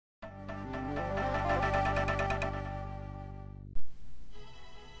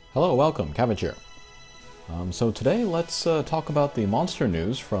Hello, welcome, Cabbage here. So today let's talk about the monster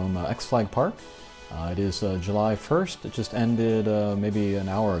news from XFLAG Park. It is July 1st, it just ended maybe an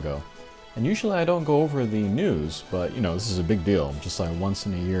hour ago. And usually I don't go over the news, but you know, this is a big deal, just like a once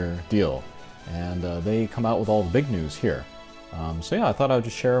in a year deal. And they come out with all the big news here. So yeah, I thought I would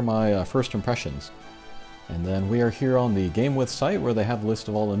just share my first impressions. And then we are here on the GameWith site where they have a list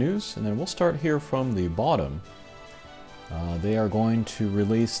of all the news, and then we'll start here from the bottom. They are going to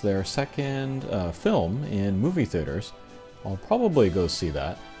release their second film in movie theaters. I'll probably go see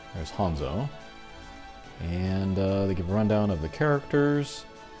that. There's Hanzo. And they give a rundown of the characters.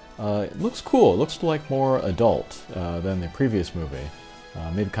 It looks cool. It looks like more adult than the previous movie.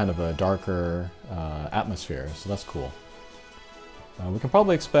 Maybe kind of a darker atmosphere, so that's cool. We can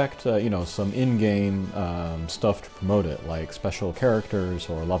probably expect, you know, some in-game stuff to promote it, like special characters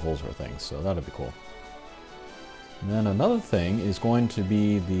or levels or things, so that'd be cool. And then another thing is going to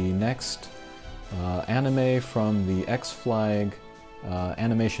be the next anime from the XFLAG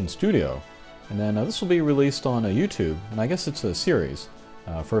animation studio. And then this will be released on YouTube, and I guess it's a series.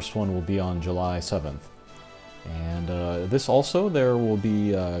 First one will be on July 7th. And this also, there will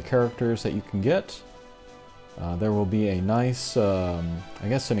be characters that you can get. There will be a nice, I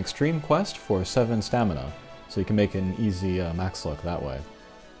guess an extreme quest for 7 stamina, so you can make an easy max luck that way.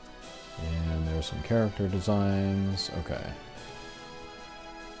 And there's some character designs. Okay.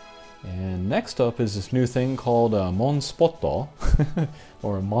 And next up is this new thing called Monspotto,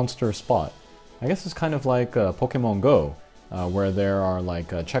 or Monster Spot. I guess it's kind of like Pokemon Go, where there are like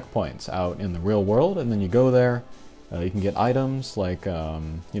checkpoints out in the real world, and then you go there, you can get items like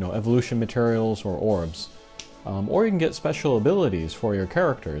you know, evolution materials or orbs, or you can get special abilities for your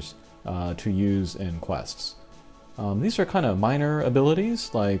characters to use in quests. These are kind of minor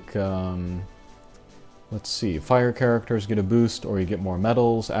abilities, like, let's see, fire characters get a boost, or you get more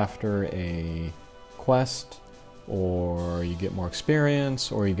medals after a quest, or you get more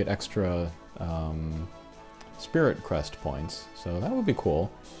experience, or you get extra spirit crest points, so that would be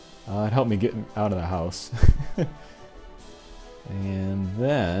cool. It helped me get out of the house. And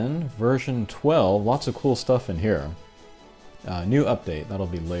then, version 12, lots of cool stuff in here. New update, that'll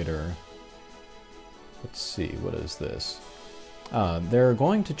be later. Let's see, what is this? They're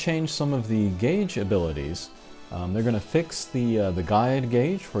going to change some of the gauge abilities. They're going to fix the guide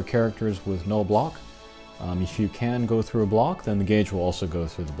gauge for characters with no block. If you can go through a block, then the gauge will also go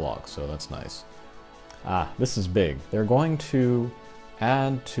through the block, so that's nice. This is big. They're going to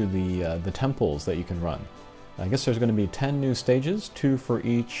add to the temples that you can run. I guess there's going to be 10 new stages, 2 for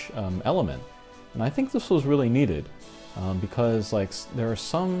each element. And I think this was really needed. Because like there are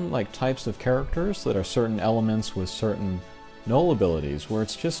some like types of characters that are certain elements with certain null abilities where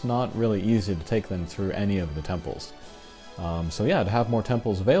it's just not really easy to take them through any of the temples. So yeah, to have more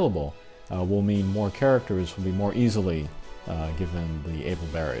temples available will mean more characters will be more easily given the able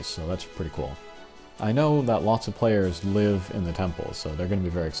berries, so that's pretty cool. I know that lots of players live in the temples, so they're going to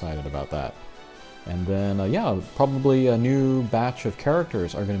be very excited about that. And then yeah, probably a new batch of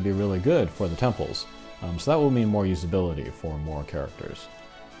characters are going to be really good for the temples. So that will mean more usability for more characters.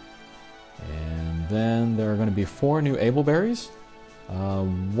 And then there are going to be 4 new able berries.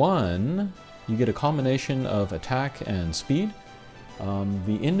 One, you get a combination of attack and speed.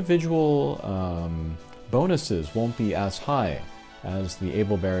 The individual bonuses won't be as high as the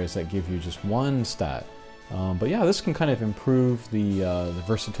able berries that give you just one stat. But yeah, this can kind of improve the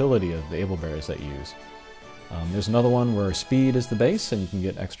versatility of the able berries that you use. There's another one where speed is the base, and you can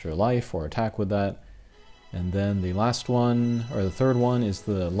get extra life or attack with that. And then the last one, or the third one, is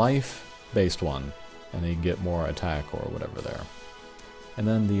the life-based one, and then you get more attack or whatever there. And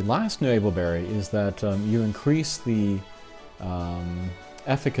then the last new able berry is that you increase the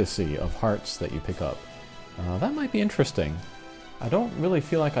efficacy of hearts that you pick up. That might be interesting. I don't really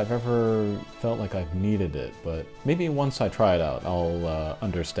feel like I've ever felt like I've needed it, but maybe once I try it out, I'll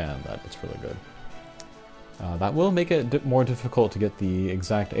understand that it's really good. That will make it more difficult to get the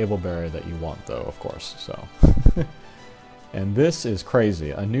exact able berry that you want, though, of course, so. And this is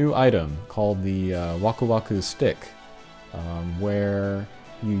crazy. A new item called the Waku Waku Stick, where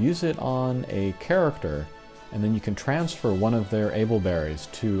you use it on a character, and then you can transfer one of their able berries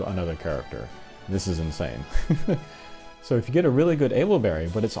to another character. This is insane. So if you get a really good able berry,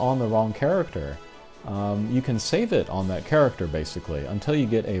 but it's on the wrong character, you can save it on that character, basically, until you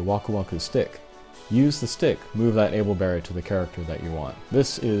get a Waku Waku Stick. Use the stick, move that able berry to the character that you want.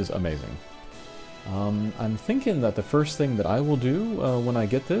 This is amazing. I'm thinking that the first thing that I will do when I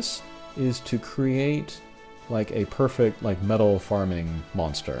get this is to create like a perfect like metal farming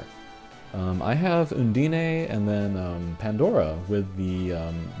monster. I have Undine and then Pandora with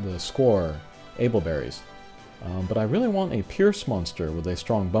the score Able Berries. But I really want a Pierce monster with a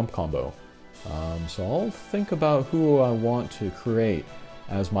strong bump combo. So I'll think about who I want to create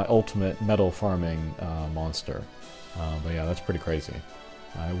as my ultimate metal farming monster. But yeah, that's pretty crazy.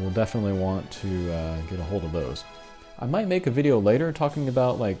 I will definitely want to get a hold of those. I might make a video later talking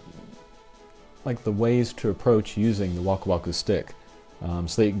about like the ways to approach using the Waku Waku stick,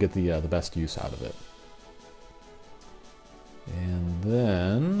 so that you can get the best use out of it. And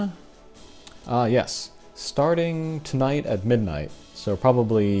then, yes, starting tonight at midnight, so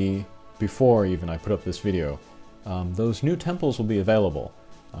probably before even I put up this video, those new temples will be available.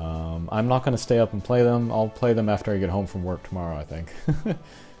 I'm not going to stay up and play them. I'll play them after I get home from work tomorrow, I think.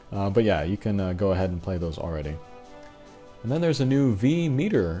 But yeah, you can go ahead and play those already. And then there's a new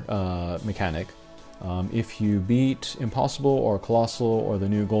V-meter mechanic. If you beat Impossible or Colossal or the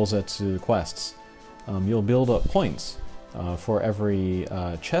new Golzetsu quests, you'll build up points for every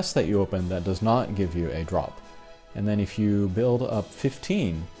chest that you open that does not give you a drop. And then if you build up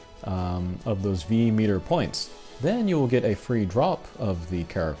 15 of those V-meter points, then you will get a free drop of the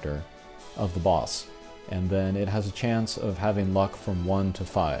character, of the boss. And then it has a chance of having luck from 1 to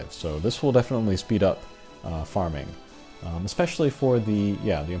 5. So this will definitely speed up farming. Especially for the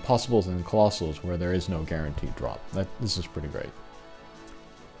Impossibles and Colossals where there is no guaranteed drop. This is pretty great.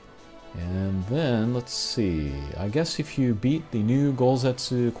 And then, let's see, I guess if you beat the new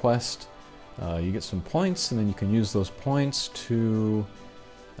Golzetsu quest, you get some points, and then you can use those points to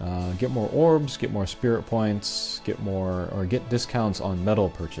get more orbs, get more spirit points, get discounts on metal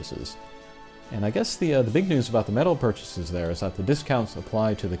purchases. And I guess the big news about the metal purchases there is that the discounts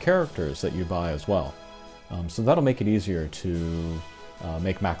apply to the characters that you buy as well. So that'll make it easier to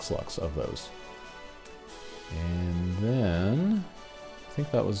make max lux of those. And then, I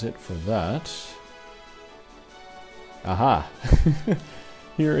think that was it for that. Aha!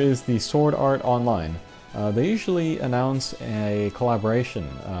 Here is the Sword Art Online. They usually announce a collaboration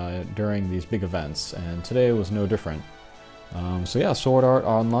during these big events, and today was no different. So yeah, Sword Art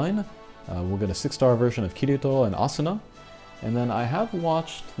Online. We'll get a 6-star version of Kirito and Asuna. And then I have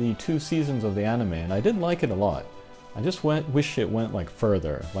watched the 2 seasons of the anime, and I did like it a lot. I just wish it went like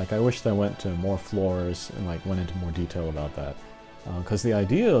further. Like I wish they went to more floors and like went into more detail about that. Because the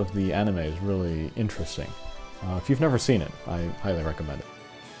idea of the anime is really interesting. If you've never seen it, I highly recommend it.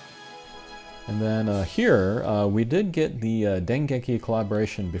 And then here, we did get the Dengeki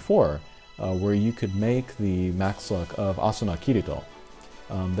collaboration before, where you could make the max luck of Asuna Kirito.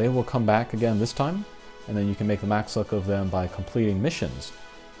 They will come back again this time. And then you can make the max luck of them by completing missions.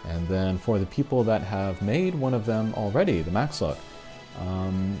 And then for the people that have made one of them already, the max luck,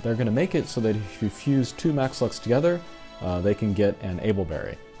 they're going to make it so that if you fuse 2 max lucks together, they can get an Able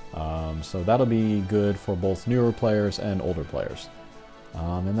Berry. So that'll be good for both newer players and older players.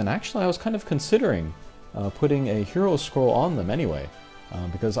 And then actually I was kind of considering putting a hero scroll on them anyway,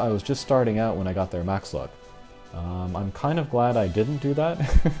 because I was just starting out when I got their max luck. I'm kind of glad I didn't do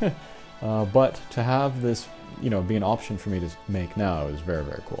that. But to have this, be an option for me to make now is very,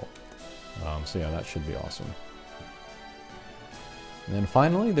 very cool. So yeah, that should be awesome. And then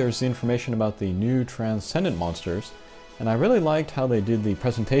finally, there's the information about the new Transcendent monsters, and I really liked how they did the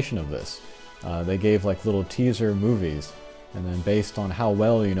presentation of this. They gave like little teaser movies, and then based on how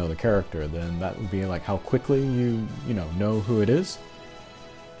well you know the character, then that would be like how quickly you know who it is.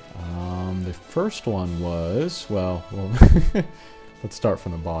 The first one was, well, let's start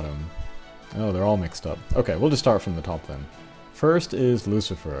from the bottom. Oh, they're all mixed up. Okay, we'll just start from the top then. First is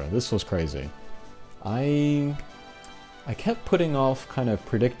Lucifer. This was crazy. I kept putting off kind of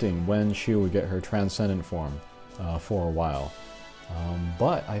predicting when she would get her Transcendent form for a while.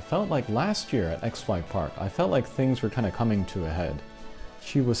 But I felt like last year at XFLAG Park, I felt like things were kind of coming to a head.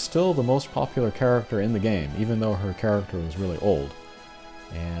 She was still the most popular character in the game, even though her character was really old.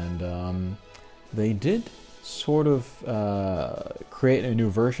 And they did sort of create a new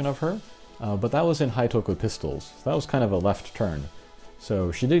version of her. But that was in Haitoku Pistols. So that was kind of a left turn.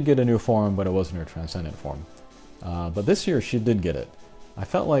 So she did get a new form, but it wasn't her Transcendent form. But this year she did get it. I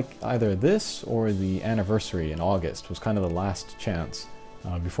felt like either this or the anniversary in August was kind of the last chance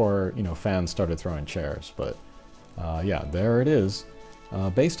before fans started throwing chairs. But yeah, there it is.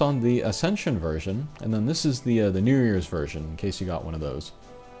 Based on the Ascension version, and then this is the New Year's version, in case you got one of those.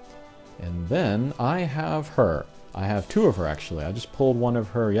 And then I have her. I have 2 of her actually. I just pulled one of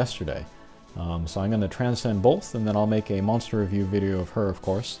her yesterday. So I'm going to transcend both, and then I'll make a monster review video of her, of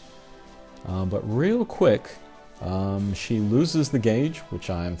course. But real quick, she loses the gauge, which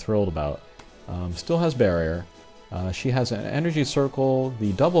I'm thrilled about. Still has barrier, She has an energy circle,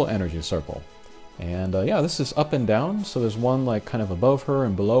 the double energy circle. And yeah, this is up and down, so there's one like kind of above her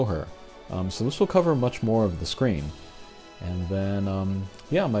and below her. So this will cover much more of the screen. And then,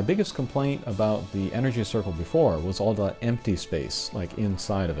 yeah, my biggest complaint about the energy circle before was all that empty space, like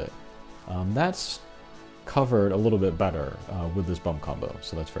inside of it. That's covered a little bit better with this bump combo,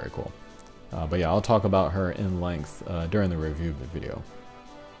 so that's very cool. But yeah, I'll talk about her in length during the review video.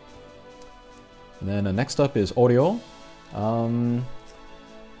 And then next up is Oreo.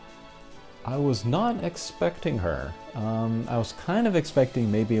 I was not expecting her. I was kind of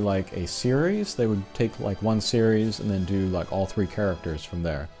expecting maybe like a series. They would take like one series and then do like all three characters from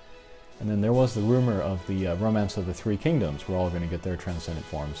there. And then there was the rumor of the Romance of the Three Kingdoms. We're all going to get their transcendent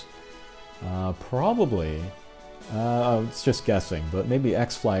forms. Probably, it's just guessing, but maybe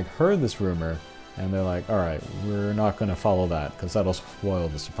XFLAG heard this rumor and they're like, alright, we're not going to follow that because that'll spoil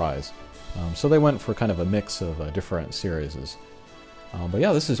the surprise. So they went for kind of a mix of different series. But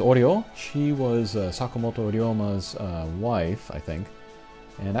yeah, this is Oreo. She was Sakamoto Ryoma's wife, I think.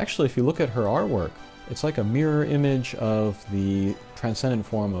 And actually, if you look at her artwork, it's like a mirror image of the transcendent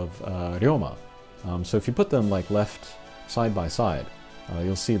form of Ryoma. So if you put them like left side by side,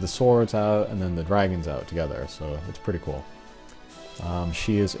 you'll see the swords out and then the dragons out together, so it's pretty cool.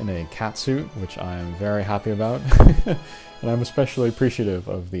 She is in a cat suit, which I'm very happy about, and I'm especially appreciative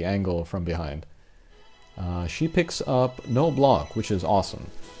of the angle from behind. She picks up no block, which is awesome.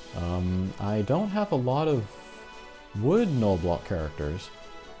 I don't have a lot of wood no block characters.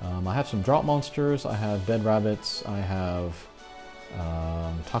 I have some drop monsters, I have dead rabbits, I have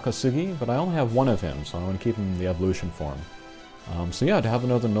Takasugi, but I only have one of him, so I want to keep him in the evolution form. So yeah, to have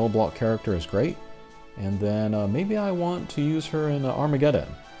another no block character is great. And then maybe I want to use her in Armageddon.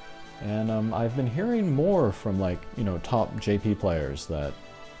 And I've been hearing more from like, you know, top JP players that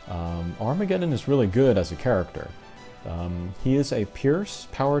Armageddon is really good as a character. He is a Pierce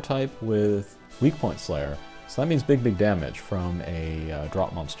power type with weak point Slayer, so that means big damage from a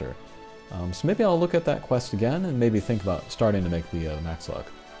drop monster. So maybe I'll look at that quest again and maybe think about starting to make the max luck.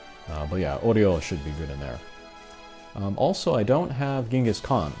 But yeah, Oreo should be good in there. Also, I don't have Genghis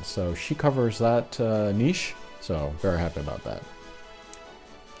Khan, so she covers that niche, so very happy about that.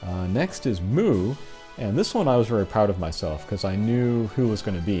 Next is Mu, and this one I was very proud of myself because I knew who was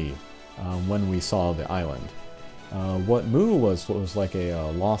going to be when we saw the island. What Mu was like a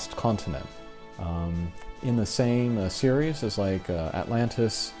lost continent in the same series as like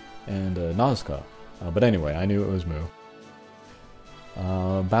Atlantis and Nazca. But anyway, I knew it was Mu.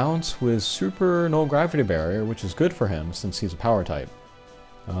 Bounce with super no gravity barrier, which is good for him since he's a power type.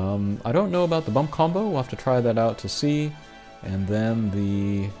 I don't know about the bump combo, we'll have to try that out to see. And then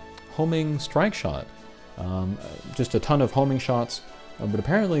the homing strike shot. Just a ton of homing shots, but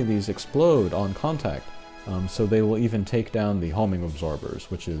apparently these explode on contact, so they will even take down the homing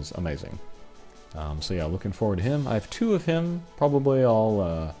absorbers, which is amazing. So yeah, looking forward to him. I have two of him, probably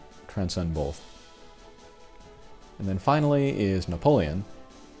I'll transcend both. And then finally is Napoleon,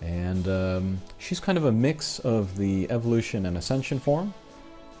 and she's kind of a mix of the evolution and ascension form.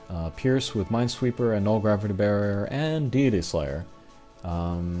 Pierce with Minesweeper and Null Gravity Barrier and Deity Slayer.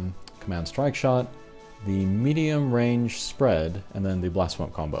 Command Strike Shot, the medium range spread, and then the Blast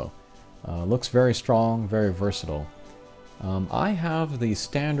Smoke combo. Looks very strong, very versatile. I have the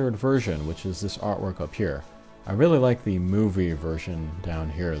standard version, which is this artwork up here. I really like the movie version down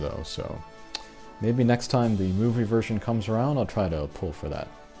here though, so maybe next time the movie version comes around, I'll try to pull for that.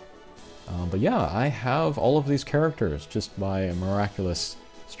 But yeah, I have all of these characters just by a miraculous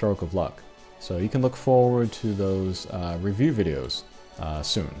stroke of luck. So you can look forward to those review videos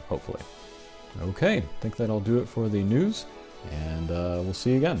soon, hopefully. Okay, I think that'll do it for the news, and we'll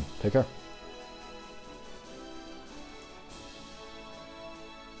see you again. Take care.